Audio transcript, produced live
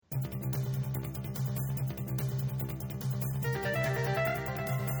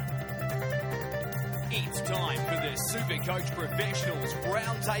It's time for the Supercoach Professionals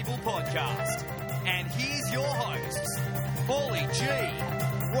Roundtable Podcast. And here's your hosts, Paulie G,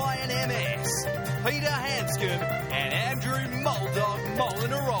 Ryan MS, Peter Hanscom, and Andrew Muldog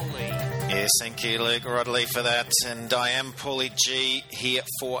Molinaroli. Yes, thank you, Luke Rodley, for that. And I am Paulie G here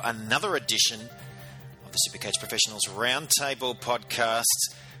for another edition of the Supercoach Professionals Roundtable Podcast.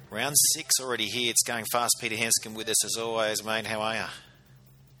 Round 6 already here. It's going fast. Peter Hanscom with us as always, mate. How are you?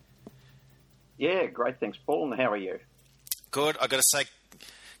 Yeah, great. Thanks, Paul. And how are you? Good. I've got to say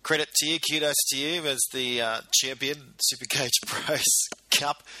credit to you, kudos to you as the champion, Supercoachpros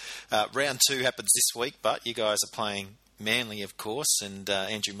Cup. Round 2 happens this week, but you guys are playing Manly, of course, and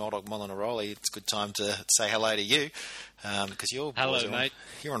Andrew Muldog Molinaroli. It's a good time to say hello to you because you're mate.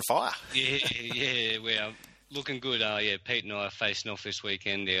 You're on fire. Yeah, we're looking good. Pete and I are facing off this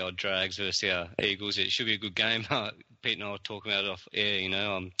weekend. Our Drags versus our Eagles. It should be a good game. Pete and I were talking about it off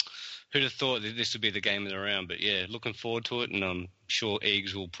air. Who'd have thought that this would be the game of the round? But yeah, looking forward to it, and I'm sure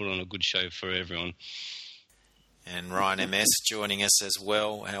Eagles will put on a good show for everyone. And Ryan MS joining us as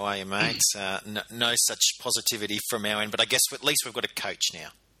well. How are you, mate? No such positivity from our end, but I guess at least we've got a coach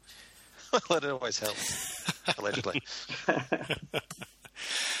now. Well, it always helps, allegedly.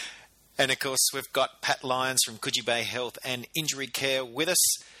 And of course, we've got Pat Lyons from Coogee Bay Health and Injury Care with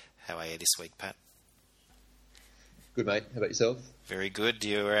us. How are you this week, Pat? Good, mate. How about yourself? Very good.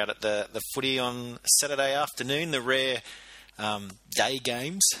 You were out at the footy on Saturday afternoon, the rare day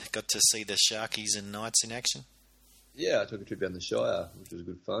games. Got to see the Sharkies and Knights in action. Yeah, I took a trip down the Shire, which was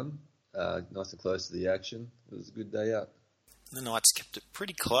good fun. Nice and close to the action. It was a good day out. The Knights kept it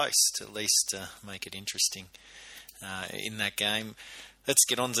pretty close to at least make it interesting in that game. Let's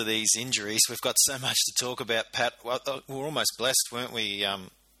get on to these injuries. We've got so much to talk about, Pat. Well, we were almost blessed, weren't we,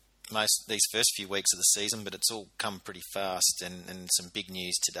 these first few weeks of the season, but it's all come pretty fast, and some big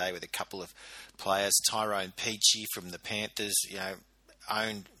news today with a couple of players. Tyrone Peachey from the Panthers,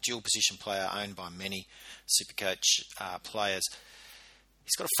 owned dual position player, owned by many Supercoach players.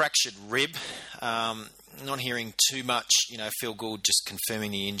 He's got a fractured rib. Not hearing too much. Phil Gould just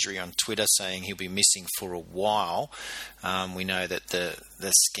confirming the injury on Twitter, saying he'll be missing for a while. We know that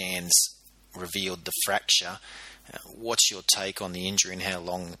the scans revealed the fracture. What's your take on the injury and how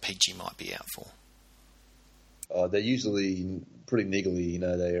long the PG might be out for? They're usually pretty niggly.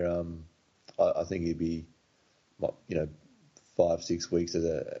 They're. I think it'd be, 5-6 weeks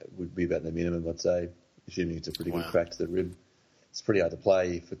would be about the minimum, I'd say, assuming it's a pretty good crack to the rib. It's pretty hard to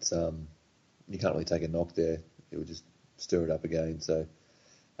play if it's you can't really take a knock there. It would just stir it up again. So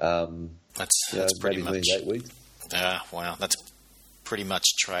that's pretty much 8 weeks. Wow, that's pretty much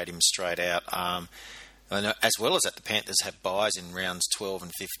trade him straight out. And as well as that, the Panthers have buys in rounds 12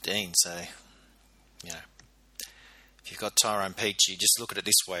 and 15. So, if you've got Tyrone Peachey, just look at it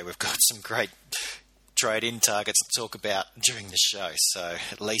this way. We've got some great trade-in targets to talk about during the show. So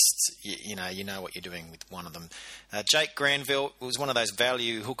at least, you know what you're doing with one of them. Jake Granville was one of those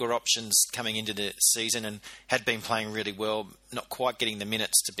value hooker options coming into the season and had been playing really well, not quite getting the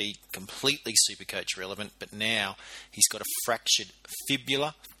minutes to be completely Supercoach relevant, but now he's got a fractured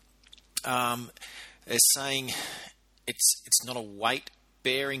fibula. They're saying it's not a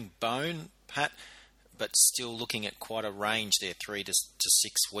weight-bearing bone, Pat, but still looking at quite a range there, 3 to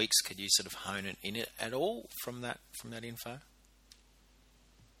 6 weeks. Could you sort of hone it in at all from that info?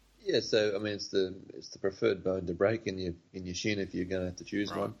 Yeah, so it's the preferred bone to break in your shin if you're going to have to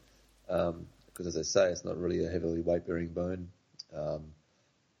choose one, because as I say, it's not really a heavily weight-bearing bone,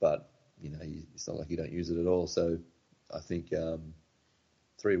 but it's not like you don't use it at all. So I think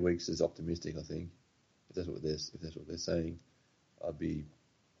 3 weeks is optimistic. I think if that's what they're saying, I'd be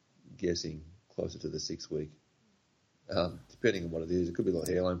guessing closer to the 6 week, depending on what it is. It could be like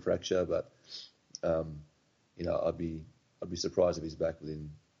hairline fracture, but I'd be surprised if he's back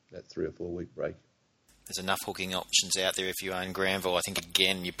within that 3 or 4 week break. There's enough hooking options out there if you own Granville. I think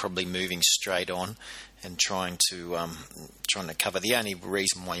again you're probably moving straight on and trying to cover. The only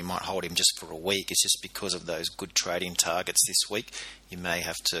reason why you might hold him just for a week is just because of those good trading targets this week. You may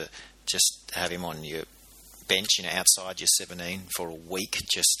have to just have him on your bench, outside your 17 for a week,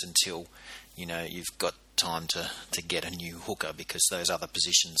 just until you've got time to get a new hooker, because those other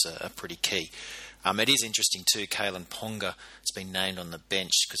positions are pretty key. It is interesting too, Kalen Ponga has been named on the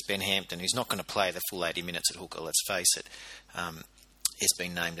bench because Ben Hampton, who's not going to play the full 80 minutes at hooker, let's face it, has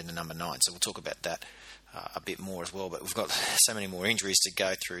been named in the number 9. So we'll talk about that a bit more as well. But we've got so many more injuries to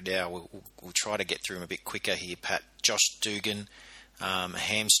go through now. We'll try to get through them a bit quicker here, Pat. Josh Dugan,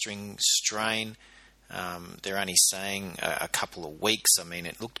 hamstring strain. They're only saying a couple of weeks. I mean,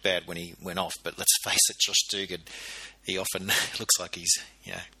 it looked bad when he went off, but let's face it, Josh Dugan, he often looks like he's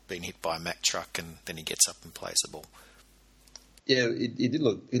been hit by a Mack truck, and then he gets up and plays the ball. Yeah, he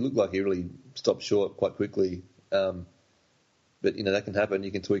looked like he really stopped short quite quickly. But that can happen.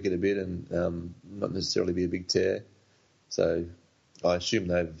 You can tweak it a bit and not necessarily be a big tear. So I assume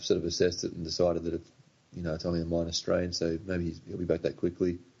they've sort of assessed it and decided that it's only a minor strain. So maybe he'll be back that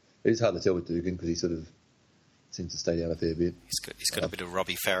quickly. It is hard to tell with Dugan because he sort of seems to stay down a fair bit. He's got a bit of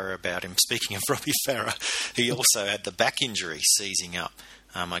Robbie Farah about him. Speaking of Robbie Farah, he also had the back injury seizing up.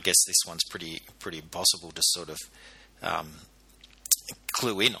 I guess this one's pretty impossible to sort of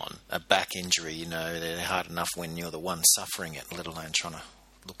clue in on a back injury. They're hard enough when you're the one suffering it, let alone trying to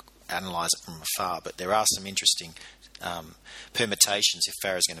analyse it from afar. But there are some interesting permutations if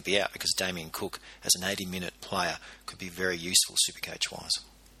Farah's going to be out, because Damien Cook, as an 80-minute player, could be very useful Supercoach-wise.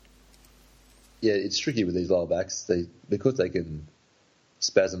 Yeah, it's tricky with these lower backs. Because they can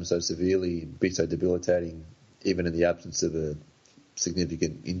spasm so severely, be so debilitating, even in the absence of a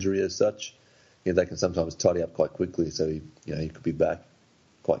significant injury as such. They can sometimes tidy up quite quickly. So he could be back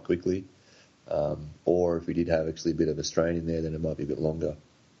quite quickly. Or if he did have actually a bit of a strain in there, then it might be a bit longer.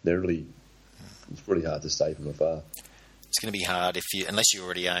 It's really hard to say from afar. It's going to be hard unless you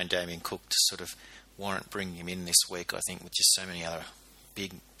already own Damien Cook, to sort of warrant bringing him in this week. I think with just so many other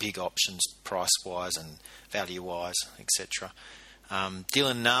big options, price-wise and value-wise, etc.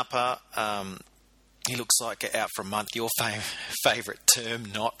 Dylan Napa, he looks like out for a month. Your favourite term,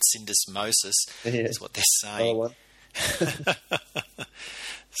 not syndesmosis, is what they're saying.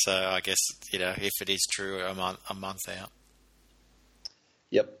 So I guess if it is true, a month out.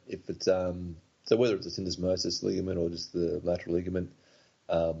 Yep. If it's so whether it's a syndesmosis ligament or just the lateral ligament,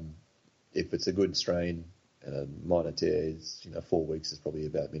 if it's a good strain. Minor tears, 4 weeks is probably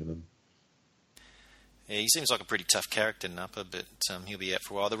about minimum. Yeah, he seems like a pretty tough character, Nupper, but he'll be out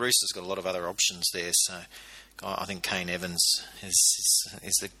for a while. The Roosters got a lot of other options there, so I think Kane Evans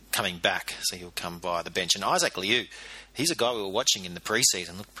is coming back, so he'll come by the bench. And Isaac Liu, he's a guy we were watching in the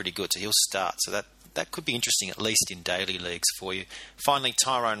pre-season, looked pretty good, so he'll start. So that could be interesting, at least in daily leagues for you. Finally,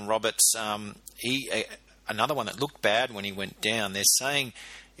 Tyrone Roberts, another one that looked bad when he went down. They're saying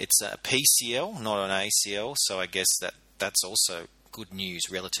it's a PCL, not an ACL, so I guess that's also good news,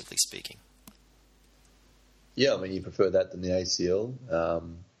 relatively speaking. Yeah, I mean, you prefer that than the ACL,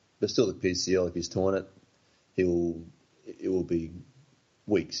 but still the PCL, if he's torn it, it will be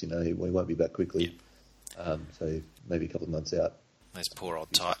weeks, he won't be back quickly. Yeah. So maybe a couple of months out. Those poor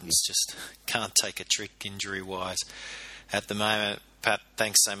old Titans just can't take a trick injury-wise at the moment. Pat,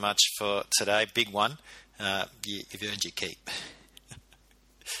 thanks so much for today. Big one. You've earned your keep.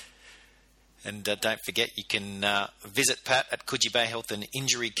 And don't forget, you can visit Pat at Coogee Bay Health and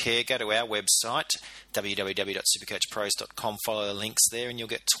Injury Care. Go to our website, www.supercoachpros.com. Follow the links there, and you'll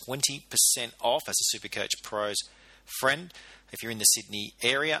get 20% off as a Supercoach Pros friend. If you're in the Sydney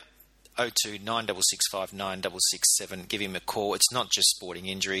area, 02 9665 9667. Give him a call. It's not just sporting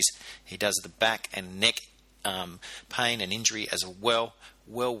injuries. He does the back and neck pain and injury as well.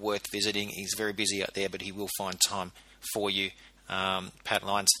 Well worth visiting. He's very busy out there, but he will find time for you. Pat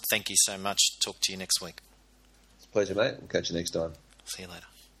Lyons, thank you so much. Talk to you next week. It's a pleasure, mate. We'll catch you next time. See you later.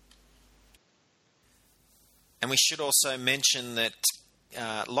 And we should also mention that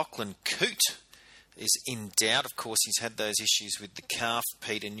Lachlan Coote is in doubt. Of course, he's had those issues with the calf,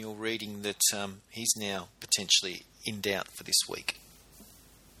 Pete, and you're reading that he's now potentially in doubt for this week.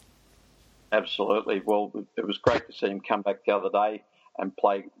 Absolutely. Well, it was great to see him come back the other day and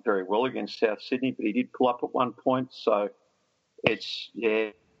play very well against South Sydney, but he did pull up at one point, so it's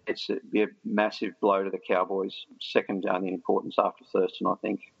a massive blow to the Cowboys, second only in importance after Thurston, I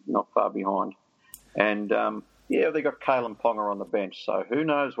think, not far behind. And, they got Kalen Ponga on the bench, so who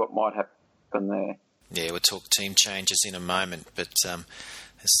knows what might happen there. Yeah, we'll talk team changes in a moment, but there's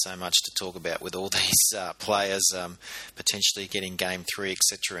so much to talk about with all these players potentially getting game 3,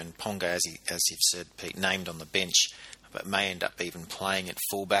 etc. And Ponga, as you've said, Pete, named on the bench, but may end up even playing at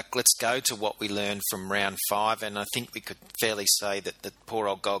fullback. Let's go to what we learned from round 5, and I think we could fairly say that the poor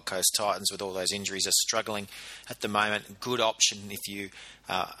old Gold Coast Titans, with all those injuries, are struggling at the moment. Good option if you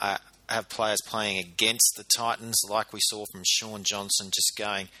have players playing against the Titans, like we saw from Sean Johnson, just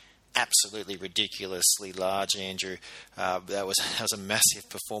going absolutely ridiculously large, Andrew. That was a massive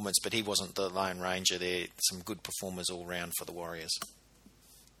performance, but he wasn't the Lone Ranger there. Some good performers all round for the Warriors.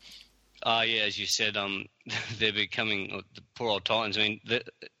 As you said, they're becoming the poor old Titans. I mean,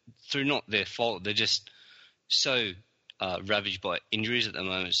 through not their fault, they're just so ravaged by injuries at the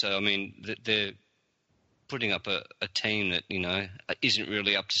moment. So, I mean, they're putting up a team that, isn't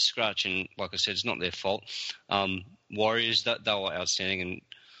really up to scratch. And like I said, it's not their fault. Warriors, they were outstanding, and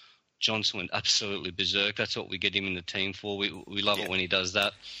Johnson went absolutely berserk. That's what we get him in the team for. We love it when he does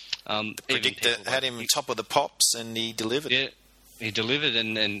that. Predictor had him top of the pops, and he delivered. Yeah, he delivered,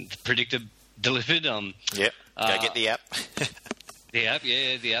 and Predictor delivered. Go get the app. The app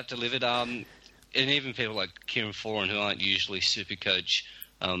delivered. And even people like Kieran Foran, who aren't usually Supercoach,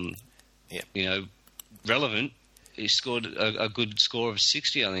 relevant, he scored a good score of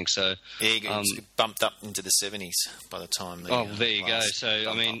 60, I think. So he bumped up into the 70s by the time. There you go. So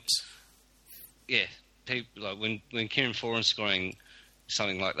I mean, people like when Kieran Foran's scoring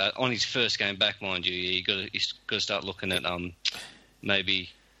something like that on his first game back, mind you, you got to start looking at maybe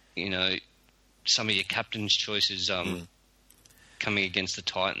some of your captain's choices coming against the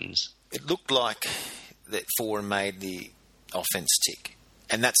Titans. It looked like that Foran made the offense tick,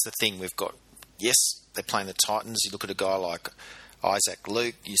 and that's the thing we've got. Yes, they're playing the Titans. You look at a guy like Isaac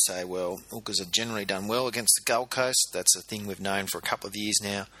Luke, you say, well, Hookers have generally done well against the Gold Coast. That's a thing we've known for a couple of years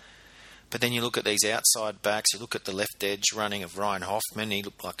now. But then you look at these outside backs, you look at the left edge running of Ryan Hoffman, he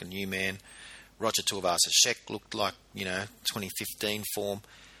looked like a new man. Roger Tuivasa-Sheck looked like, 2015 form.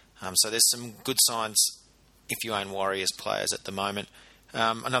 So there's some good signs if you own Warriors players at the moment.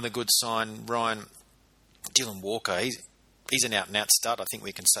 Another good sign, Dylan Walker, he's an out-and-out stud. I think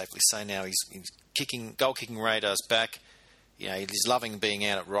we can safely say now he's goal-kicking radar's back. He's loving being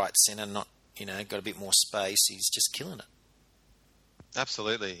out at right centre, not, got a bit more space. He's just killing it.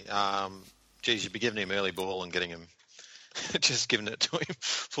 Absolutely. You'd be giving him early ball and getting him, just giving it to him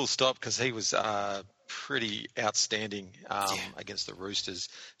full stop, because he was pretty outstanding against the Roosters.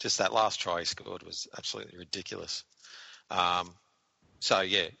 Just that last try he scored was absolutely ridiculous.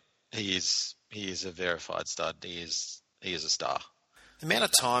 He is a verified stud. He is a star. The amount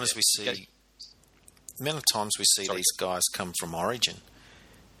of times we see these guys come from Origin,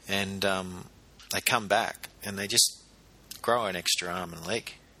 and they come back and they just grow an extra arm and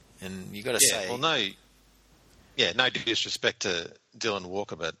leg, and you got to say, no disrespect to Dylan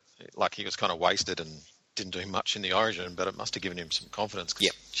Walker, but like he was kind of wasted and didn't do much in the Origin, but it must have given him some confidence.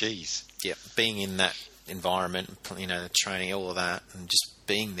 Geez, being in that environment, the training, all of that, and just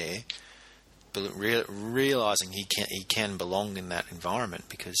being there, but realizing he can belong in that environment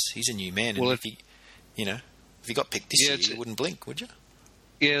because he's a new man. Well, and if he got picked this year, you wouldn't blink, would you?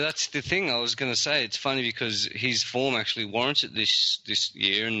 Yeah, that's the thing. I was going to say it's funny because his form actually warrants it this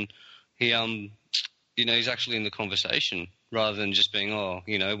year, and he he's actually in the conversation rather than just being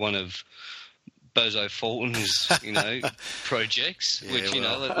one of Bozo Fulton's projects. Which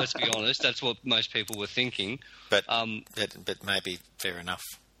let's be honest, that's what most people were thinking. But maybe fair enough.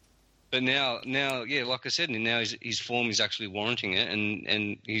 But now, like I said, now his form is actually warranting it,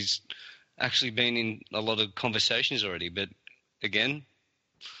 and he's actually been in a lot of conversations already. But again,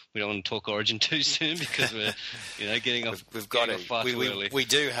 we don't want to talk Origin too soon because we're, getting off. We've got to. Far too early. We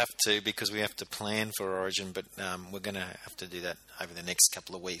do have to because we have to plan for Origin, but we're going to have to do that over the next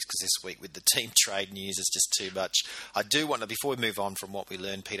couple of weeks because this week with the team trade news is just too much. I do want to, before we move on from what we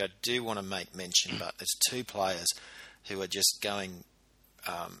learned, Peter, I do want to make mention, but there's two players who are just going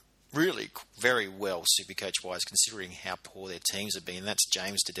really very well Supercoach-wise, considering how poor their teams have been. That's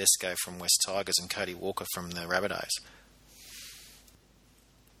James Tedesco from West Tigers and Cody Walker from the Rabbitohs.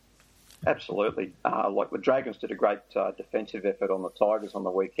 Absolutely. The Dragons did a great defensive effort on the Tigers on the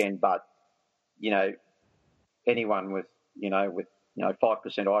weekend, but, anyone with 5%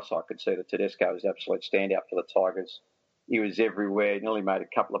 eyesight could see that Tedesco was an absolute standout for the Tigers. He was everywhere, nearly made a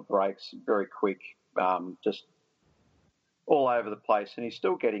couple of breaks, very quick, just all over the place. And he's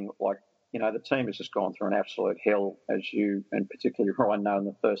still getting, the team has just gone through an absolute hell, as you and particularly Ryan know, in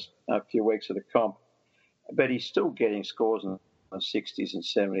the first few weeks of the comp. But he's still getting scores in the 60s and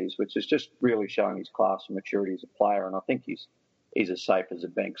 70s, which is just really showing his class and maturity as a player. And I think he's as safe as a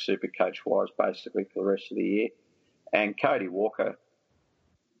bank Supercoach-wise, basically, for the rest of the year. And Cody Walker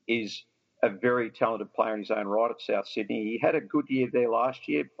is a very talented player in his own right at South Sydney. He had a good year there last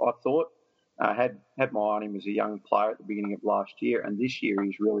year, I thought. Had my eye on him as a young player at the beginning of last year, and this year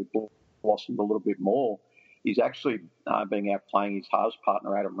he's really blossomed a little bit more. He's actually being out playing his halves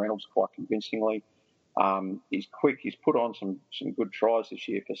partner, Adam Reynolds, quite convincingly. He's quick. He's put on some good tries this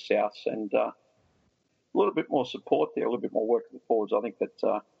year for Souths, and a little bit more support there, a little bit more work at the forwards. I think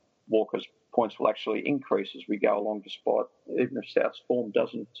that Walker's points will actually increase as we go along, despite even if South's form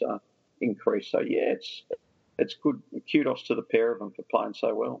doesn't increase. So, it's good. Kudos to the pair of them for playing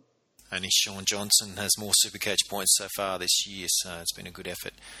so well. Only Sean Johnson has more Supercoach points so far this year, so it's been a good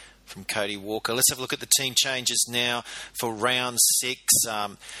effort from Cody Walker. Let's have a look at the team changes now for round 6.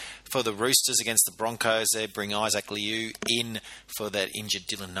 For the Roosters against the Broncos, they bring Isaac Liu in for that injured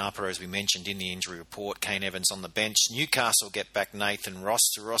Dylan Napa, as we mentioned in the injury report. Kane Evans on the bench. Newcastle get back Nathan Ross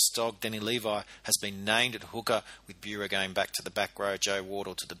to Rostock. Danny Levi has been named at hooker, with Bureau going back to the back row, Joe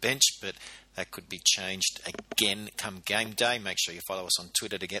Wardle to the bench, but that could be changed again come game day. Make sure you follow us on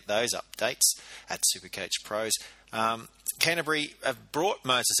Twitter to get those updates at Supercoachpros. Canterbury have brought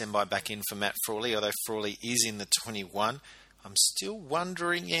Moses Mbai back in for Matt Frawley, although Frawley is in the 21. I'm still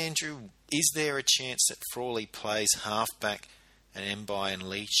wondering, Andrew, is there a chance that Frawley plays halfback and Mbai and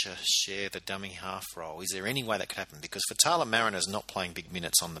Leacher share the dummy half role? Is there any way that could happen? Because Fatala Mariner's not playing big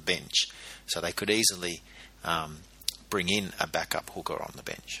minutes on the bench, so they could easily bring in a backup hooker on the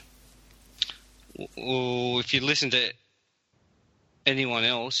bench. Well, if you listen to anyone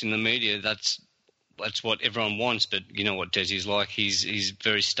else in the media, that's what everyone wants. But you know what Desi's like. He's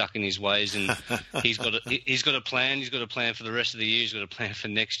very stuck in his ways, and he's got a plan. He's got a plan for the rest of the year. He's got a plan for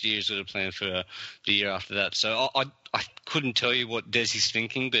next year. He's got a plan for the year after that. So I couldn't tell you what Desi's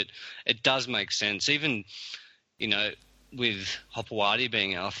thinking, but it does make sense. Even, with Hopewadi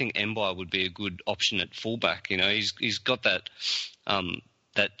being out, I think Mbai would be a good option at fullback. He's got that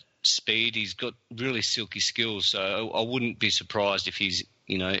speed. He's got really silky skills. So I wouldn't be surprised if he's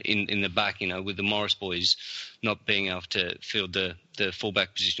in the back, with the Morris boys not being able to field the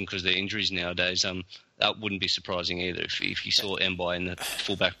fullback position because of their injuries nowadays. That wouldn't be surprising either if you saw Mbai in the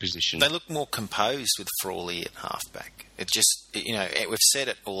fullback position. They look more composed with Frawley at halfback. It just, we've said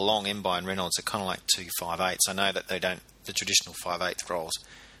it all along, Mbai and Reynolds are kind of like 2 5/8s. I know that the traditional 5/8 roles,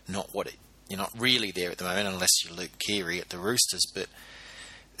 you're not really there at the moment unless you're Luke Keary at the Roosters, but,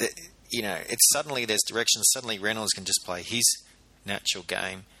 it's suddenly there's direction. Suddenly Reynolds can just play his natural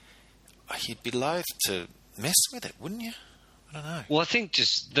game. You'd be loath to mess with it, wouldn't you? I don't know. Well, I think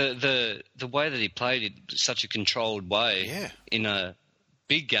just the way that he played it, such a controlled way in a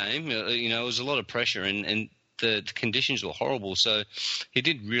big game, it was a lot of pressure and the conditions were horrible. So he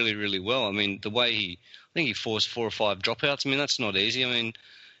did really, really well. I mean, the way I think he forced 4 or 5 dropouts. I mean, that's not easy. I mean,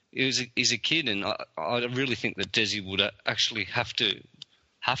 he's a kid, and I really think that Desi would actually have to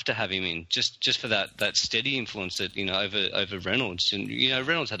have him in just for that steady influence that over Reynolds, and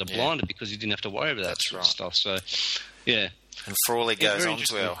Reynolds had a blinder because he didn't have to worry about that sort of stuff. So yeah. And Frawley goes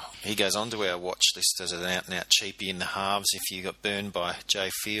onto our watch list as an out-and-out cheapie in the halves. If you got burned by Jay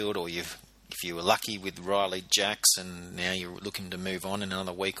Field, or if you were lucky with Riley Jackson, now you're looking to move on in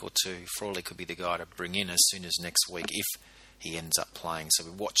another week or two, Frawley could be the guy to bring in as soon as next week if he ends up playing. So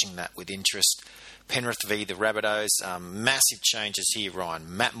we're watching that with interest. Penrith v the Rabbitohs. Massive changes here,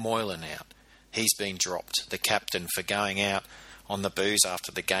 Ryan. Matt Moylan out. He's been dropped. The captain for going out on the booze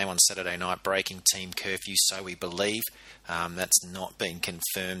after the game on Saturday night, breaking team curfew, so we believe. That's not been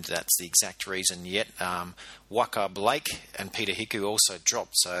confirmed. That's the exact reason yet. Waka Blake and Peter Hiku also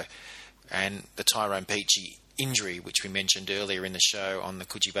dropped. And the Tyrone Peachy injury, which we mentioned earlier in the show on the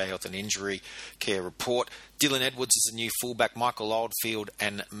Coogee Bay Health and Injury Care Report. Dylan Edwards is the new fullback. Michael Oldfield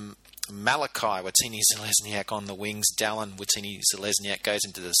and Malachi Watini-Zelezniak on the wings. Dallin Watini-Zelezniak goes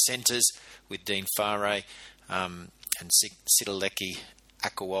into the centres with Dean Farre. And Sidaleki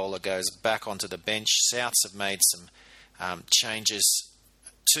Akuola goes back onto the bench. Souths have made some changes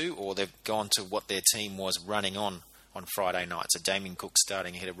to, or they've gone to what their team was running on Friday night. So Damien Cook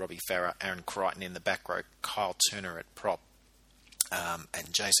starting ahead of Robbie Farah, Aaron Crichton in the back row, Kyle Turner at prop,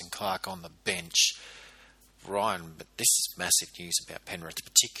 and Jason Clark on the bench. Ryan, but this is massive news about Penrith,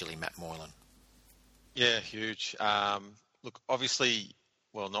 particularly Matt Moylan. Yeah, huge. Look, obviously,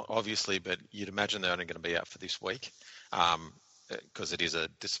 well, not obviously, but you'd imagine they're only going to be out for this week because it is a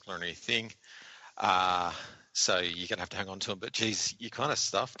disciplinary thing. So you're going to have to hang on to him. But, geez, you're kind of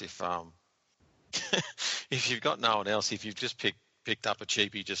stuffed if if you've got no one else, if you've just picked up a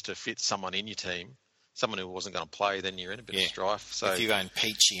cheapie just to fit someone in your team, someone who wasn't going to play, then you're in a bit of strife. So if you own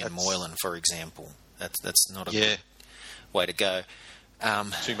Peachy and Moylan, for example, that's not a good way to go.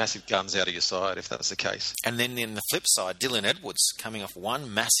 2 massive guns out of your side, if that's the case. And then in the flip side, Dylan Edwards coming off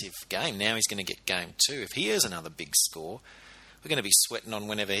one massive game. Now he's going to get game 2. If he has another big score, we're going to be sweating on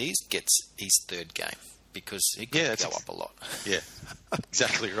whenever he gets his 3rd game, because he could go up a lot. Yeah,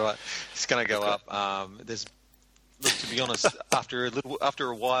 exactly right. It's going to go up. Look, to be honest, after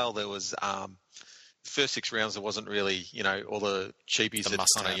a while, there was first 6 rounds. There wasn't really, all the cheapies that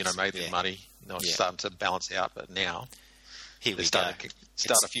kind of, made them money. They were starting to balance out, but now here we start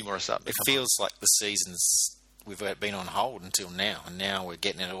a few more starting. It feels like the season's we've been on hold until now, and now we're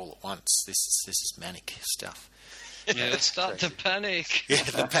getting it all at once. This is manic stuff. Yeah, let's start to panic. Yeah,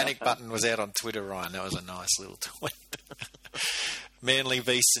 the panic button was out on Twitter, Ryan. That was a nice little tweet. Manly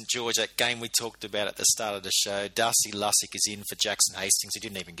v St George, that game we talked about at the start of the show. Darcy Lussick is in for Jackson Hastings, who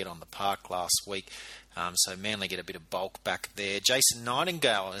didn't even get on the park last week. So Manly get a bit of bulk back there. Jason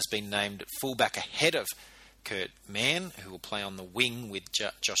Nightingale has been named fullback ahead of Kurt Mann, who will play on the wing with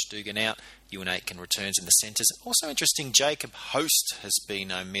Josh Dugan out. Ewan Aitken returns in the centres. Also interesting, Jacob Host has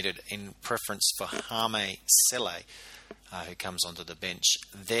been omitted in preference for Hame Sele, who comes onto the bench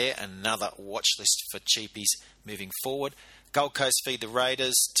there. Another watch list for cheapies moving forward. Gold Coast feed the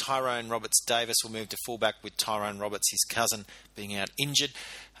Raiders. Tyrone Roberts-Davis will move to fullback with Tyrone Roberts, his cousin, being out injured.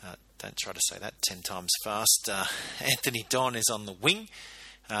 Don't try to say that 10 times fast. Anthony Don is on the wing.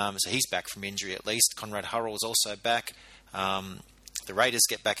 So he's back from injury at least. Conrad Hurrell is also back. The Raiders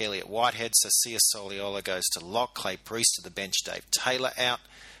get back Elliot Whitehead. So Sia Soliola goes to lock. Clay Priest to the bench. Dave Taylor out.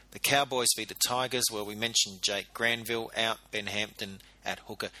 The Cowboys feed the Tigers. Well, we mentioned Jake Granville out. Ben Hampton at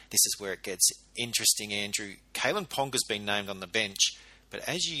hooker. This is where it gets interesting, Andrew. Kalen Ponga's been named on the bench. But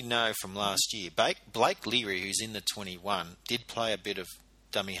as you know from last year, Blake Leary, who's in the 21, did play a bit of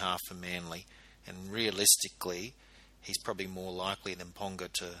dummy half for Manly. And realistically, he's probably more likely than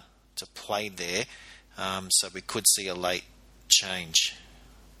Ponga to play there. So we could see a late change.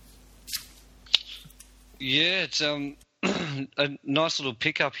 Yeah, it's a nice little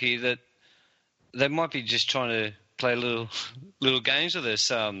pickup here that they might be just trying to play little games with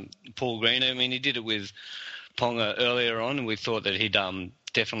us. Paul Green, I mean, he did it with Ponga earlier on, and we thought that he'd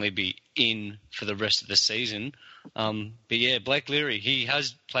definitely be in for the rest of the season. But yeah, Blake Leary, he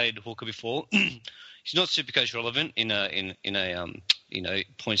has played hooker before. He's not Supercoach relevant in a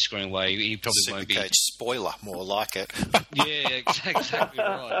point scoring way. He probably won't be. Supercoach spoiler, more like it. Yeah, exactly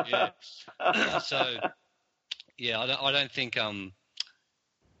right. Yeah. So yeah, I don't think.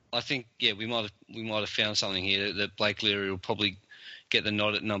 I think we might have found something here that Blake Leary will probably get the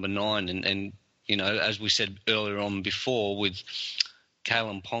nod at number 9, and you know, as we said earlier on before with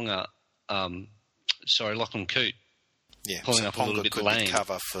Kalen Ponga, Lachlan Coote, pulling so up Ponga a little bit could lane. Be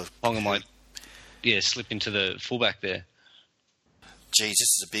cover for Ponga might, slip into the fullback there. Geez, this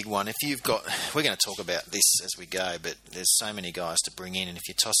is a big one. We're going to talk about this as we go, but there's so many guys to bring in, and if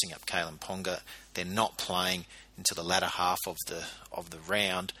you're tossing up Kalen Ponga, they're not playing into the latter half of the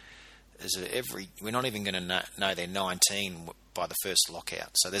round. We're not even going to know they're 19 by the first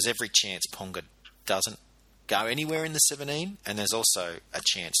lockout, so there's every chance Ponga doesn't go anywhere in the 17, and there's also a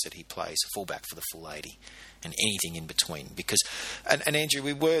chance that he plays fullback for the full 80 and anything in between. Because, and Andrew,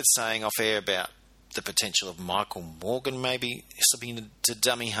 we were saying off air about the potential of Michael Morgan maybe slipping to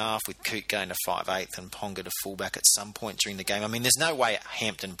dummy half with Coote going to 5/8 and Ponga to fullback at some point during the game. I mean, there's no way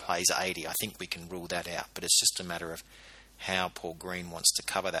Hampton plays 80. I think we can rule that out, but it's just a matter of how Paul Green wants to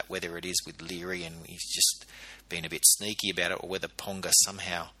cover that, whether it is with Leary and he's just been a bit sneaky about it, or whether Ponga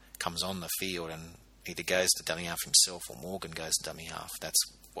somehow comes on the field and either goes to dummy half himself or Morgan goes to dummy half. That's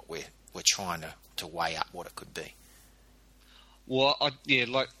what we're trying to weigh up what it could be. Well,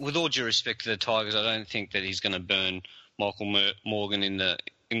 like with all due respect to the Tigers, I don't think that he's going to burn Michael Morgan in the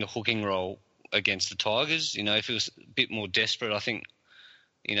hooking role against the Tigers. You know, if he was a bit more desperate, I think,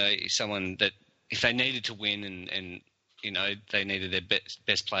 you know, someone that if they needed to win and you know they needed their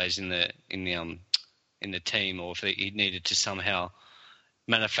best players in the team, or if he needed to somehow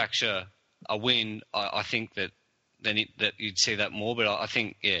manufacture a win, I think that you'd see that more. But I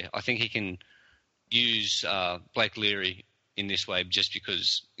think he can use Blake Leary in this way just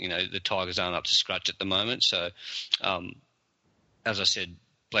because, you know, the Tigers aren't up to scratch at the moment. So, as I said,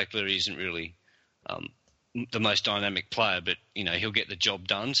 Blake Leary isn't really the most dynamic player, but, you know, he'll get the job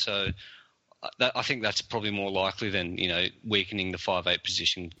done. So I think that's probably more likely than, you know, weakening the 5/8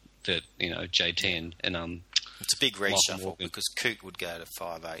 position that, you know, JT and it's a big reshuffle because Coote would go to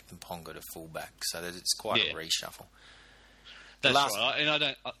 5/8 and Ponga to fullback, so that it's quite a reshuffle. That's right, and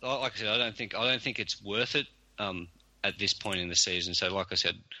I don't think it's worth it at this point in the season. So, like I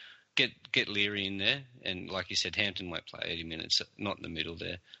said, get Leary in there, and like you said, Hampton won't play 80 minutes, not in the middle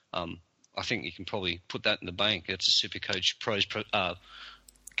there. I think you can probably put that in the bank. That's a Supercoachpros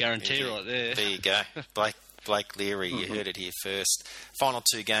guarantee right there. There you go, Blake Leary, you heard it here first. Final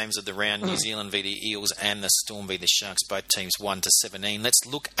 2 games of the round, New Zealand v the Eels and the Storm v the Sharks, both teams 1-17. Let's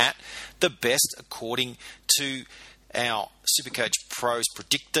look at the best according to our Supercoach Pros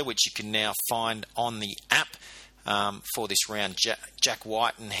predictor, which you can now find on the app. for this round. Jack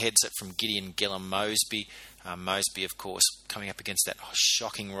Whiten heads it from Gideon Gillum-Mosby. Mosby, of course, coming up against that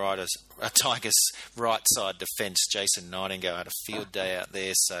shocking Tigers right side defence. Jason Nightingale had a field day out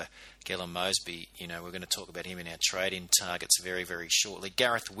there, so Gillum-Mosby, we're going to talk about him in our trade-in targets very, very shortly.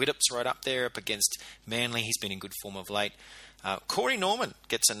 Gareth Widdop's right up there up against Manly. He's been in good form of late. Corey Norman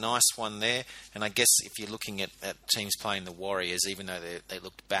gets a nice one there, and I guess if you're looking at teams playing the Warriors, even though they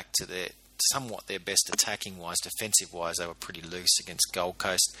looked back to somewhat their best attacking-wise, defensive-wise, they were pretty loose against Gold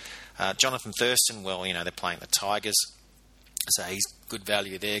Coast. Jonathan Thurston, well, they're playing the Tigers, so he's good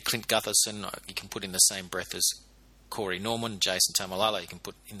value there. Clint Gutherson, you can put in the same breath as Corey Norman. Jason Tamalala, you can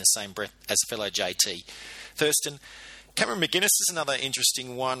put in the same breath as fellow JT Thurston. Cameron McInnes is another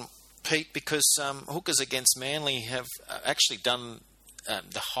interesting one, Pete, because hookers against Manly have actually done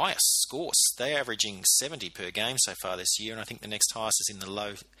the highest scores. They're averaging 70 per game so far this year, and I think the next highest is in the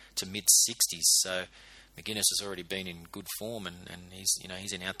low to mid-60s. So McInnes has already been in good form, and he's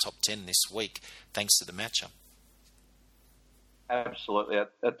in our top 10 this week thanks to the matchup. Absolutely,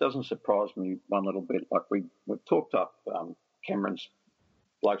 that doesn't surprise me one little bit. Like we've talked up blokes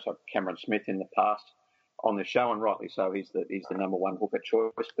like Cameron Smith in the past on the show, and rightly so. He's the number one hooker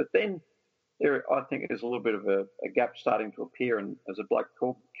choice. But then I think there's a little bit of a gap starting to appear, and as a bloke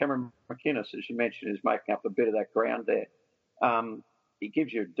called Cameron McInnes, as you mentioned, is making up a bit of that ground there. He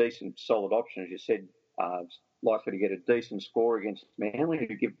gives you a decent, solid option, as you said. Likely to get a decent score against Manly,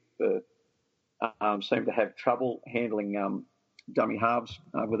 who seem to have trouble handling dummy halves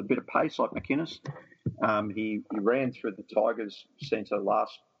with a bit of pace, like McInnes. He ran through the Tigers centre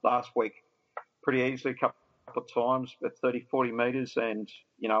last week pretty easily, a couple of times, about 30, 40 metres. And,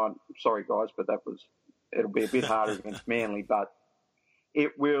 I'm sorry, guys, but it'll be a bit harder against Manly, but I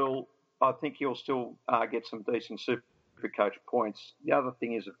think he'll still get some decent Supercoach points. The other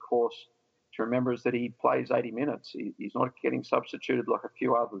thing is, of course, to remember is that he plays 80 minutes. He's not getting substituted like a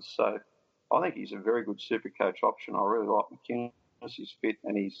few others. So I think he's a very good Supercoach option. I really like McInnes. He's fit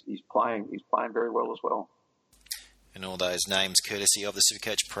and he's playing very well as well. And all those names courtesy of the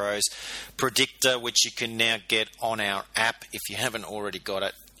Supercoach Pros Predictor, which you can now get on our app. If you haven't already got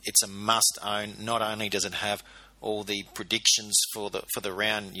it, it's a must-own. Not only does it have all the predictions for the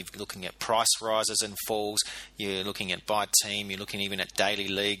round, you're looking at price rises and falls, you're looking at by team, you're looking even at daily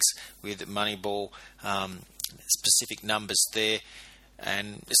leagues with Moneyball, specific numbers there.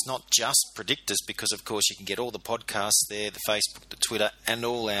 And it's not just predictors, because, of course, you can get all the podcasts there, the Facebook, the Twitter, and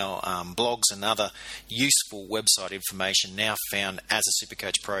all our blogs and other useful website information now found as a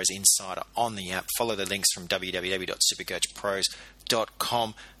Supercoach Pros Insider on the app. Follow the links from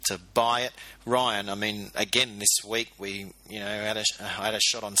www.supercoachpros.com to buy it. Ryan, I mean, again, this week we had a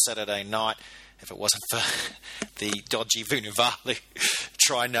shot on Saturday night. If it wasn't for the dodgy Vunivalu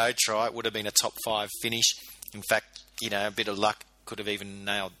try, it would have been a top 5 finish. In fact, a bit of luck. Could have even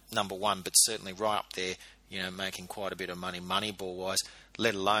nailed number 1, but certainly right up there, making quite a bit of money Moneyball-wise,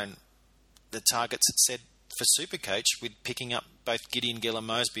 let alone the targets it said for Supercoach with picking up both Gideon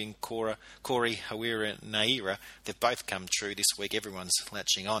Gillum-Mosby and Corey Hawira-Naira. They've both come true this week. Everyone's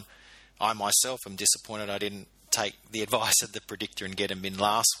latching on. I myself am disappointed I didn't take the advice of the predictor and get him in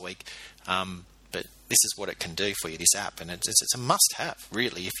last week. But this is what it can do for you, this app, and it's a must-have,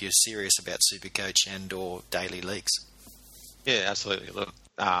 really, if you're serious about Supercoach and or daily leagues. Yeah, absolutely. Look,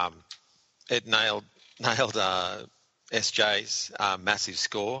 it nailed SJ's massive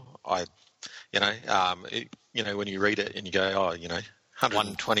score. When you read it and you go,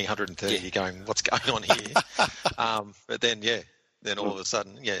 120, 130, you're going, what's going on here? But then all of a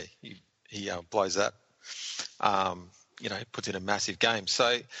sudden, he blows that. Puts in a massive game.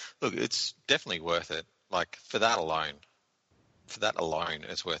 So, look, it's definitely worth it. Like, for that alone,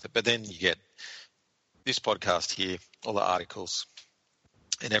 it's worth it. But then you get this podcast here, all the articles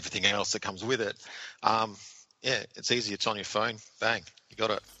and everything else that comes with it. It's easy. It's on your phone. Bang, you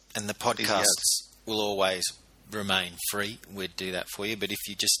got it. And the podcasts will always remain free. We'd do that for you. But if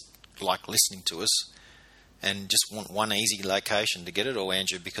you just like listening to us and just want one easy location to get it all,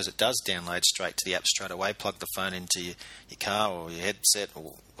 Andrew, because it does download straight to the app straight away, plug the phone into your car or your headset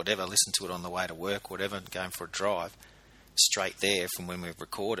or whatever, listen to it on the way to work, whatever, going for a drive, straight there from when we've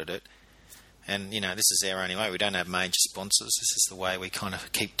recorded it. And, this is our only way. We don't have major sponsors. This is the way we kind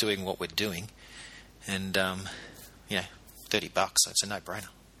of keep doing what we're doing. And, $30, so it's a no-brainer.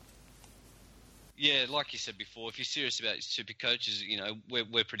 Yeah, like you said before, if you're serious about Supercoaches,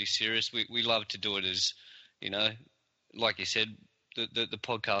 we're pretty serious. We love to do it as, like you said, the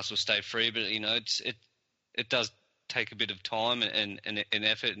podcast will stay free, but, it does take a bit of time and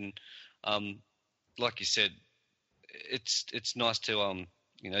effort. And, like you said, it's nice to,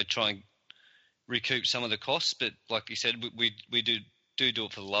 try and recoup some of the costs. But like you said, we do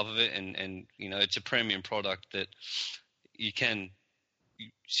it for the love of it, and it's a premium product that you can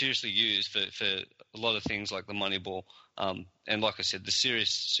seriously use for a lot of things like the money ball. And like I said, the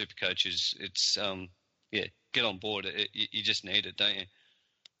serious Supercoach it's get on board. You just need it, don't you?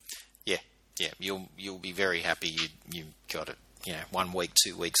 Yeah. You'll be very happy you got it. 1 week,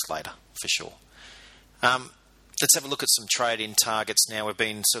 2 weeks later for sure. Let's have a look at some trade-in targets now. We've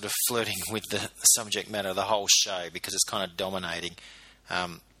been sort of flirting with the subject matter of the whole show because it's kind of dominating.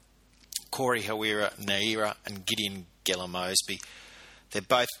 Corey Naira and Gideon Geller-Mosby, they're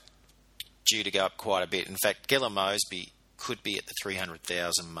both due to go up quite a bit. In fact, Geller-Mosby could be at the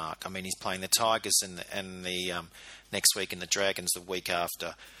 300,000 mark. I mean, he's playing the Tigers and the next week and the Dragons the week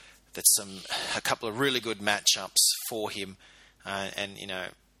after. That's a couple of really good matchups for him, and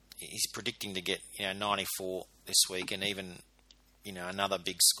he's predicting to get 94 this week and even another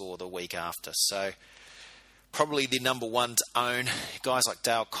big score the week after. So probably the number one to own. Guys like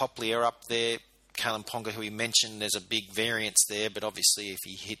Dale Copley are up there. Kalen Ponga, who he mentioned, there's a big variance there, but obviously if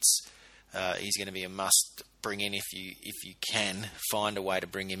he hits, he's going to be a must bring in if you can find a way to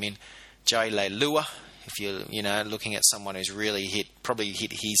bring him in. Joey Leilua, if you're looking at someone who's really probably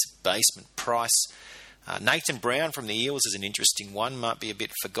hit his basement price. Nathan Brown from the Eels is an interesting one. Might be a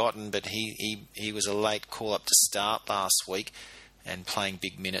bit forgotten, but he was a late call up to start last week and playing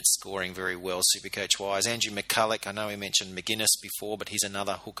big minutes, scoring very well Supercoach wise. Andrew McCulloch, I know we mentioned McGuinness before, but he's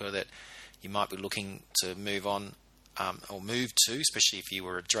another hooker that you might be looking to move on or move to, especially if you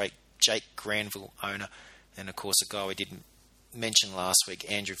were a Jake Granville owner. And of course, a guy we didn't mention last week,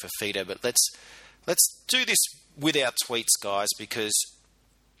 Andrew Fafita. But let's do this with our tweets, guys, because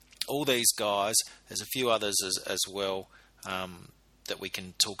all these guys, there's a few others as well that we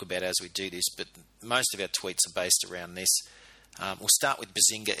can talk about as we do this, but most of our tweets are based around this. We'll start with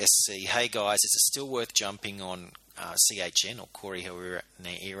Bazinga SC. Hey guys, is it still worth jumping on CHN or Corey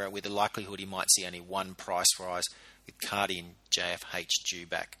Naira with the likelihood he might see only one price rise with Cardi and JFH due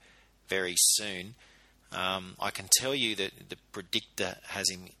back very soon? I can tell you that the predictor has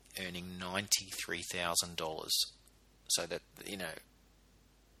him earning $93,000. So that,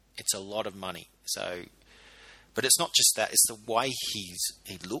 it's a lot of money. So, but it's not just that; it's the way he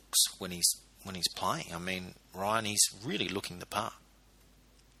looks when he's playing. I mean, Ryan, he's really looking the part.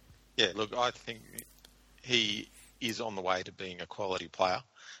 Yeah, look, I think he is on the way to being a quality player.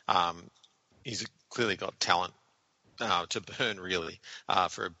 He's clearly got talent to burn, really,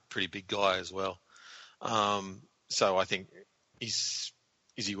 for a pretty big guy as well. So I think is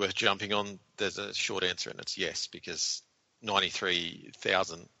he worth jumping on? There's a short answer, and it's yes, because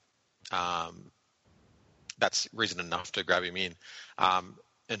 93,000. That's reason enough to grab him in.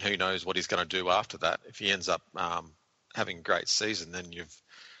 And who knows what he's going to do after that. If he ends up having a great season, then you've,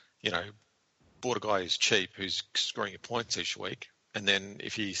 bought a guy who's cheap, who's scoring your points each week. And then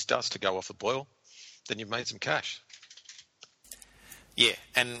if he starts to go off the boil, then you've made some cash. Yeah,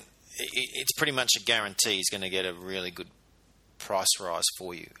 and it's pretty much a guarantee he's going to get a really good price rise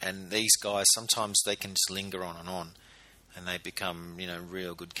for you. And these guys, sometimes they can just linger on, and they become,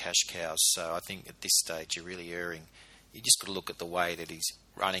 real good cash cows. So I think at this stage you're really erring. You just got to look at the way that he's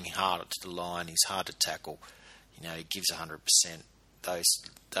running hard to the line. He's hard to tackle. He gives 100%.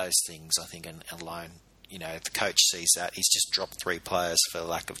 Those things, I think, alone. If the coach sees that, he's just dropped 3 players for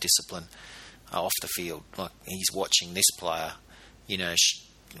lack of discipline off the field. Like, he's watching this player,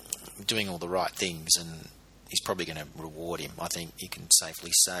 doing all the right things, and he's probably going to reward him. I think you can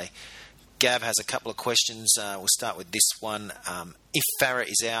safely say. Gav has a couple of questions. We'll start with this one. If Farah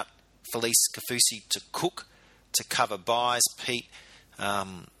is out, Felice Kafusi to Cook to cover buys. Pete,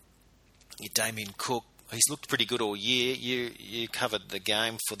 Damien Cook, he's looked pretty good all year. You covered the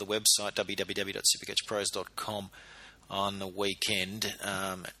game for the website www.supercoachpros.com on the weekend.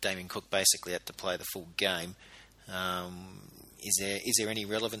 Damien Cook basically had to play the full game. Is there any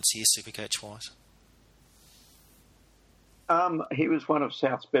relevance here, Supercoach wise? He was one of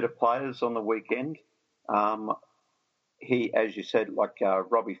South's better players on the weekend. He, as you said, like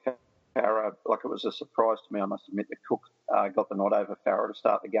Robbie Farah, like it was a surprise to me, I must admit, that Cook got the nod over Farah to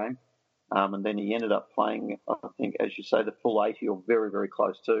start the game. And then he ended up playing, I think, as you say, the full 80 or very, very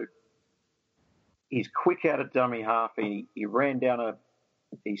close to. He's quick out of dummy half. He ran down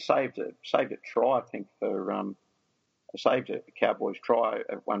he saved a try, I think, saved a Cowboys try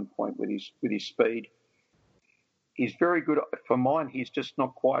at one point with his speed. He's very good. For mine, he's just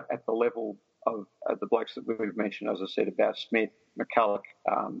not quite at the level of the blokes that we've mentioned, as I said, about Smith, McCulloch,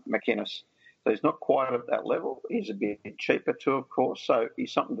 McInnes. So he's not quite at that level. He's a bit cheaper too, of course, so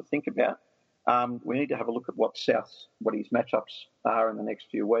he's something to think about. We need to have a look at what his matchups are in the next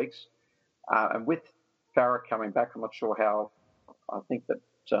few weeks. And with Farah coming back, I'm not sure how. I think that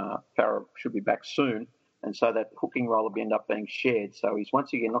Farah should be back soon, and so that hooking role will end up being shared. So he's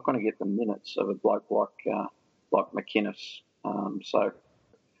once again not going to get the minutes of a bloke like McInnes. So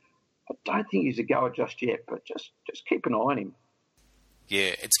I don't think he's a goer just yet, but just keep an eye on him.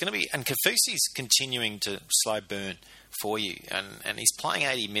 Yeah, it's going to be... And Kafusi's continuing to slow burn for you, and he's playing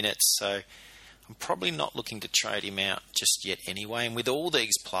 80 minutes, so I'm probably not looking to trade him out just yet anyway. And with all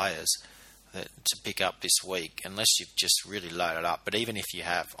these players to pick up this week, unless you've just really loaded up, but even if you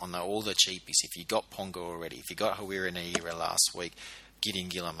have, on all the cheapies, if you got Ponga already, if you got Hawira in a era last week, getting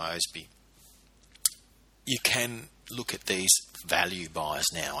Gilla Mosby, you can look at these value buys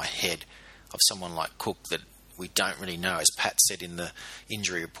now ahead of someone like Cook that we don't really know. As Pat said in the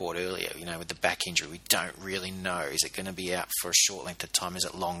injury report earlier, with the back injury, we don't really know. Is it going to be out for a short length of time? Is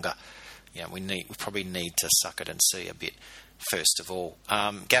it longer? We probably need to suck it and see a bit first of all.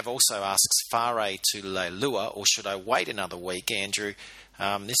 Gav also asks, Farah to Leilua, or should I wait another week, Andrew?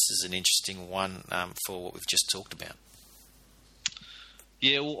 This is an interesting one for what we've just talked about.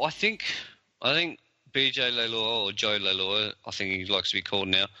 Yeah, well, I think BJ Leilua, or Joe Leilua, I think he likes to be called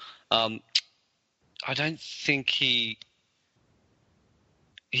now. I don't think he's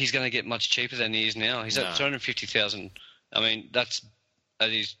going to get much cheaper than he is now. He's at 350,000. I mean, that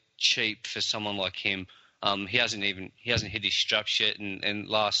is cheap for someone like him. He hasn't hit his straps yet, and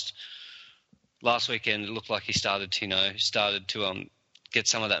last weekend it looked like he started to get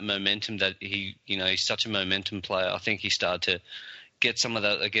some of that momentum that he's such a momentum player. I think he started to get some of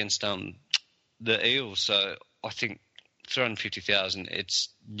that against the Eels. So I think 350,000, it's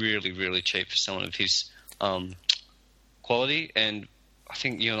really, really cheap for someone of his quality. And I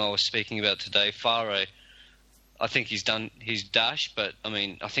think you and I were speaking about today, Farah, I think he's done his dash, but I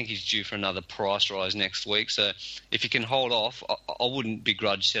mean, I think he's due for another price rise next week. So if you can hold off, I wouldn't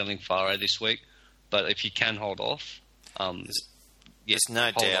begrudge selling Farah this week, but if you can hold off, there's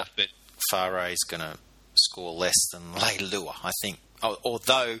no doubt that Farah is going to score less than Leilua, I think.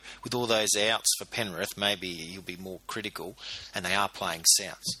 Although with all those outs for Penrith, maybe you'll be more critical, and they are playing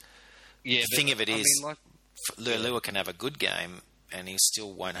Souths. Yeah, the thing of it is, Leilua can have a good game, and he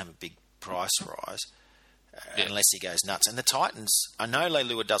still won't have a big price rise. Unless he goes nuts. And the Titans, I know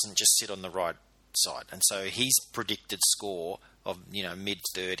Leilua doesn't just sit on the right side, and so his predicted score of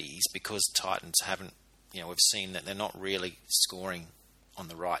mid-30s, because Titans haven't, we've seen that they're not really scoring on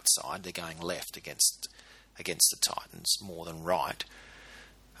the right side, they're going left against the Titans more than right.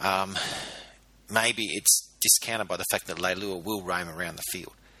 Maybe it's discounted by the fact that Leilua will roam around the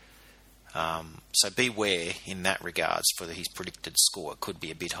field. So beware in that regards for his predicted score. It could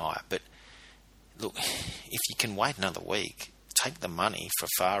be a bit higher, but look, if you can wait another week, take the money for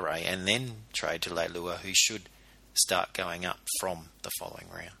Farah and then trade to Leilua, who should start going up from the following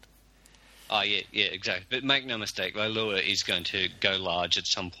round. Oh, yeah, exactly. But make no mistake, Leilua is going to go large at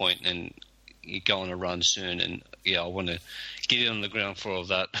some point and go on a run soon. And, I want to get it on the ground for all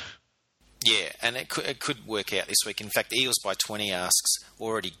that. Yeah, and it could work out this week. In fact, Eels by 20 asks,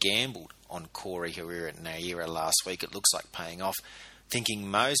 already gambled on Corey Hawira and Naira last week. It looks like paying off.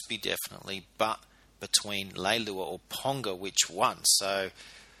 Thinking Mosby definitely, but between Leilua or Ponga, which one? So,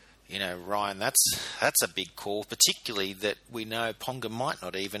 Ryan, that's a big call, particularly that we know Ponga might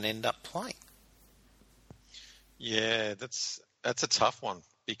not even end up playing. Yeah, that's a tough one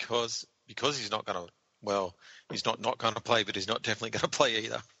because he's not going to. Well, he's not going to play, but he's not definitely going to play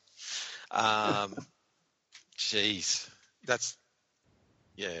either. Jeez, that's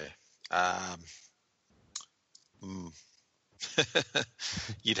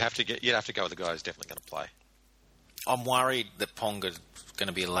You'd have to go with the guy who's definitely going to play. I'm worried that Ponga's going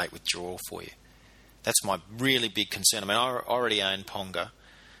to be a late withdrawal for you. That's my really big concern. I mean, I already own Ponga,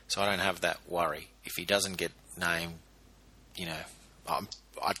 so I don't have that worry. If he doesn't get named,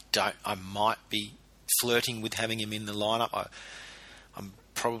 I might be flirting with having him in the lineup.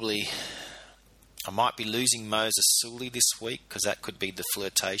 I might be losing Moses Suli this week because that could be the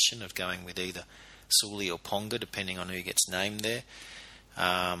flirtation of going with either Suli or Ponga, depending on who gets named there.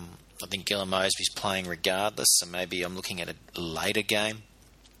 I think Gilla Mosby's playing regardless, so maybe I'm looking at a later game.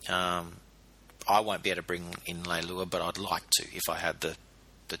 I won't be able to bring in Leilua, but I'd like to if I had the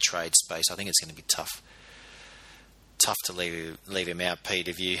trade space. I think it's going to be tough to leave him out.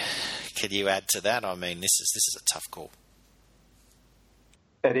 Pete, could you add to that? I mean, this is a tough call.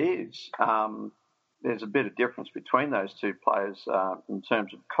 It is. There's a bit of difference between those two players in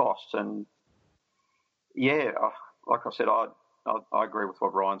terms of cost, and like I said, I agree with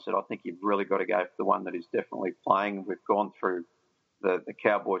what Ryan said. I think you've really got to go for the one that is definitely playing. We've gone through the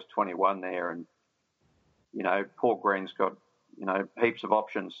Cowboys 21 there, and Paul Green's got heaps of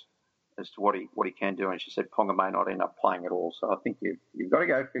options as to what he can do, and she said Ponga may not end up playing at all. So I think you've got to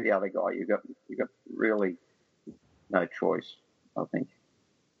go for the other guy. You've got really no choice, I think.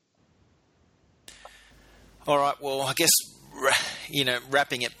 All right, well, I guess,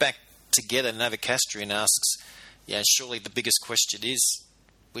 wrapping it back together, Novocastrian asks, surely the biggest question is,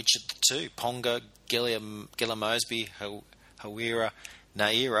 which of the two, Ponga, Gilla Mosby, Hawira,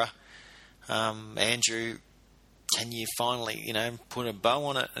 Naira, Andrew, can you finally, put a bow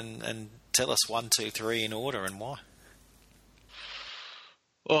on it and tell us 1, 2, 3 in order and why?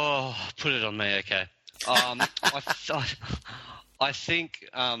 Oh, put it on me, okay. I think,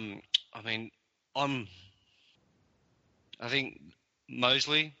 I think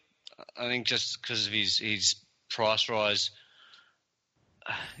Mosley, I think just because of his price rise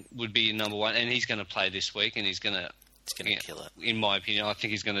would be number one, and he's going to play this week, and he's going to kill it. In my opinion, I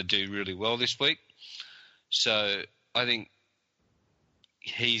think he's going to do really well this week. So I think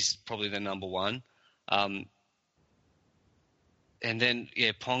he's probably the number one. And then,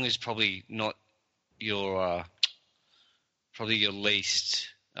 Pong is probably not your least,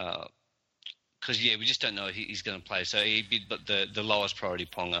 because we just don't know he's going to play. So he'd be the lowest priority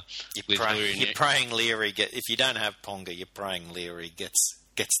Ponga. You're praying Leary if you don't have Ponga, you're praying Leary gets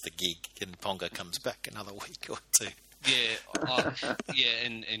the gig and Ponga comes back another week or two.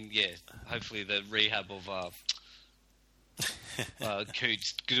 And hopefully the rehab of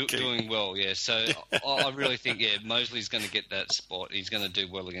Coots doing well. Yeah, so I really think Mosley's going to get that spot. He's going to do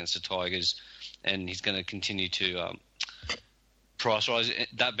well against the Tigers, and he's going to continue to price rise.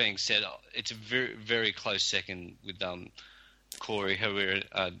 That being said, it's a very, very close second with Corey Hawira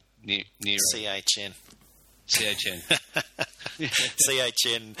near CHN. CHN,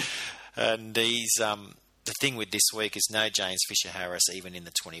 and he's the thing with this week is no James Fisher-Harris even in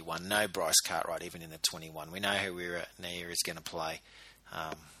the 21, no Bryce Cartwright even in the 21. We know Hawira Nair is going to play.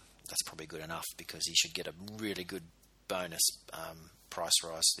 That's probably good enough because he should get a really good bonus price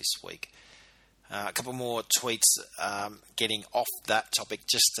rise this week. A couple more tweets getting off that topic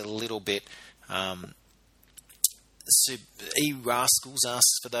just a little bit. E. Rascals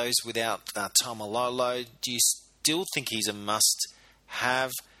asks for those without Tamalolo. Do you still think he's a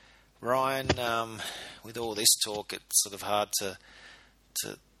must-have? Ryan, with all this talk, it's sort of hard to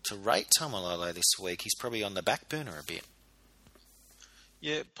rate Tamalolo this week. He's probably on the back burner a bit.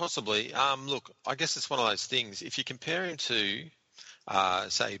 Yeah, possibly. Look, I guess it's one of those things. If you compare him to,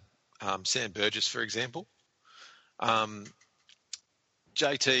 say, Sam Burgess, for example, JT,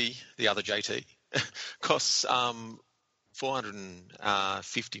 the other JT, costs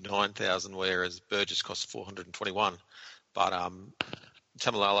 459,000, whereas Burgess costs 421. But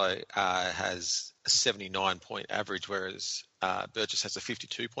Tamalolo has a 79-point average, whereas Burgess has a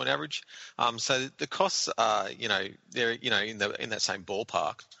 52-point average. So the costs are, they're in that same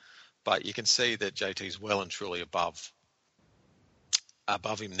ballpark, but you can see that JT's well and truly above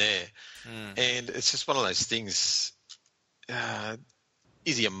him there. And it's just one of those things.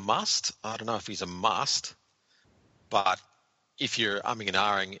 Is he a must? I don't know if he's a must, but if you're umming and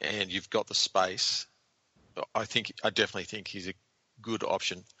ahhing and you've got the space, I definitely think he's a good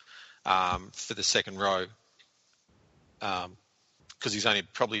option for the second row, because he's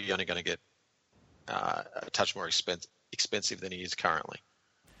probably only going to get a touch more expensive than he is currently.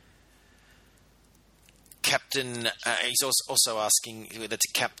 Captain, he's also asking whether to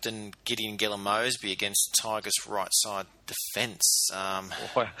captain Gideon Gilla-Mosby against Tigers' right side defence.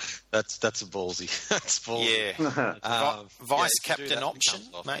 That's a ballsy. That's ballsy. Yeah. Vice captain option,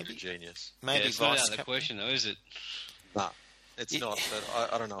 maybe. Genius. Maybe it's vice not out of captain. the question, though, is it? No, it's not. But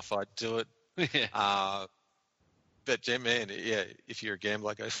I don't know if I'd do it. Yeah. But man, if you're a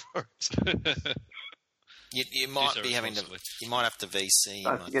gambler, go for it. You might be having to. You might have to VC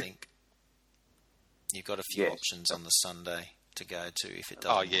him. I think. You've got a few options on the Sunday to go to if it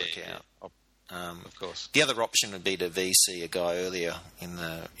doesn't work out. Of course. The other option would be to VC a guy earlier in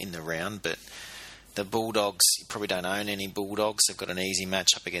the round, but the Bulldogs, you probably don't own any Bulldogs. They've got an easy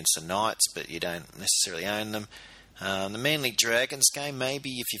match up against the Knights, but you don't necessarily own them. The Manly Dragons game,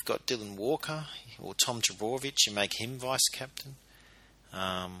 maybe if you've got Dylan Walker or Tom Trebojevic, you make him vice captain.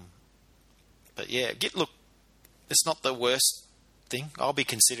 But look, it's not the worst thing. I'll be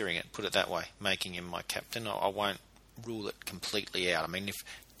considering it, put it that way, making him my captain. I won't rule it completely out. I mean, if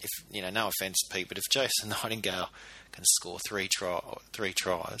no offence, Pete, but if Jason Nightingale can score three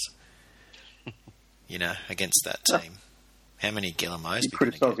tries, against that team, how many Gilla-Mosby? You're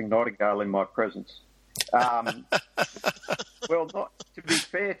criticising Nightingale in my presence. Well, to be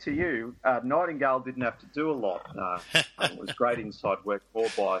fair to you, Nightingale didn't have to do a lot. It was great inside work, more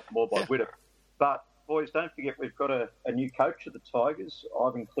by Widdop. But boys, don't forget we've got a new coach of the Tigers.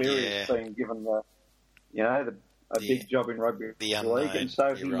 Ivan Cleary has been given a big job in rugby league, and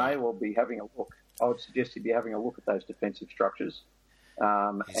so he may well be having a look. I would suggest he'd be having a look at those defensive structures.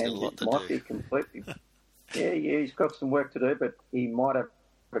 And it might be completely... he's got some work to do, but he might have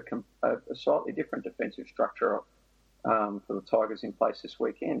a slightly different defensive structure for the Tigers in place this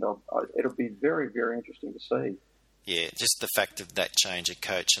weekend. It'll be very, very interesting to see. Yeah, just the fact of that change of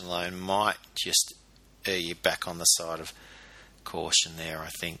coach alone might just err you back on the side of caution there, I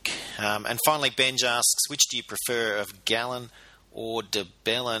think. And finally, Benj asks, which do you prefer, of Gallen or de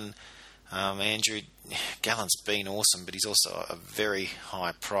Belin? Andrew, Gallen's been awesome, but he's also a very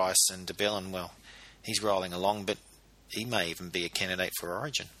high price, and de Belin, well, he's rolling along, but he may even be a candidate for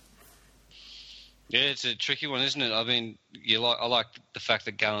Origin. Yeah, it's a tricky one, isn't it? I mean, I like the fact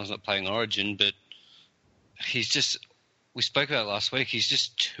that Gallen's not playing Origin, but he's just... We spoke about it last week. He's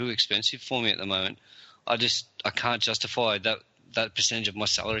just too expensive for me at the moment. I can't justify that percentage of my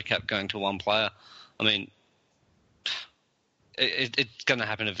salary cap going to one player. I mean, it's going to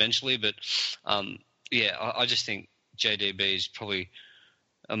happen eventually, but I just think JDB is probably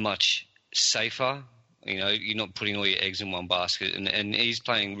a much safer. You're not putting all your eggs in one basket, and he's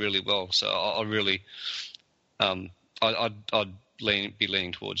playing really well. So I really, I'd be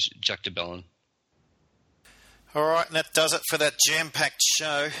leaning towards Jack de Belin. All right, and that does it for that jam-packed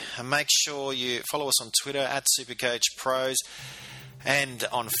show. And make sure you follow us on Twitter at Supercoachpros and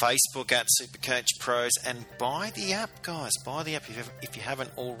on Facebook at Supercoachpros. And buy the app, guys. Buy the app if you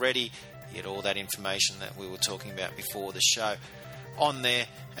haven't already. You get all that information that we were talking about before the show on there.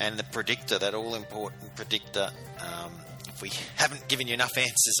 And the predictor, that all-important predictor. If we haven't given you enough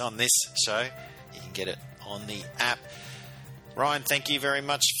answers on this show, you can get it on the app. Ryan, thank you very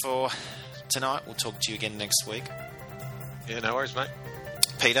much for tonight. We'll talk to you again next week. Yeah, no worries, mate.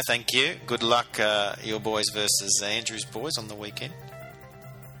 Peter, thank you. Good luck, your boys versus Andrew's boys on the weekend.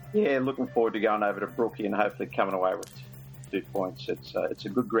 Yeah, looking forward to going over to Brookie and hopefully coming away with 2 points. It's a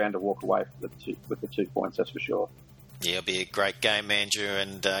good ground to walk away with the 2 points, that's for sure. Yeah, it'll be a great game, Andrew,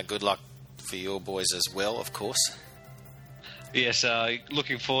 and good luck for your boys as well, of course. Yes,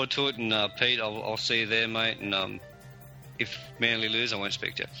 looking forward to it, and Pete, I'll see you there, mate, and if Manly lose, I won't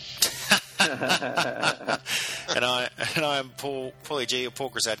speak to you. And I am Paulie G, or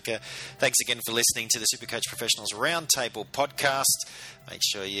Paul Krasadka. Thanks again for listening to the Supercoach Professionals Roundtable podcast. Make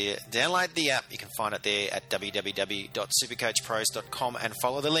sure you download the app. You can find it there at www.supercoachpros.com and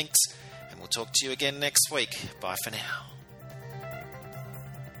follow the links. And we'll talk to you again next week. Bye for now.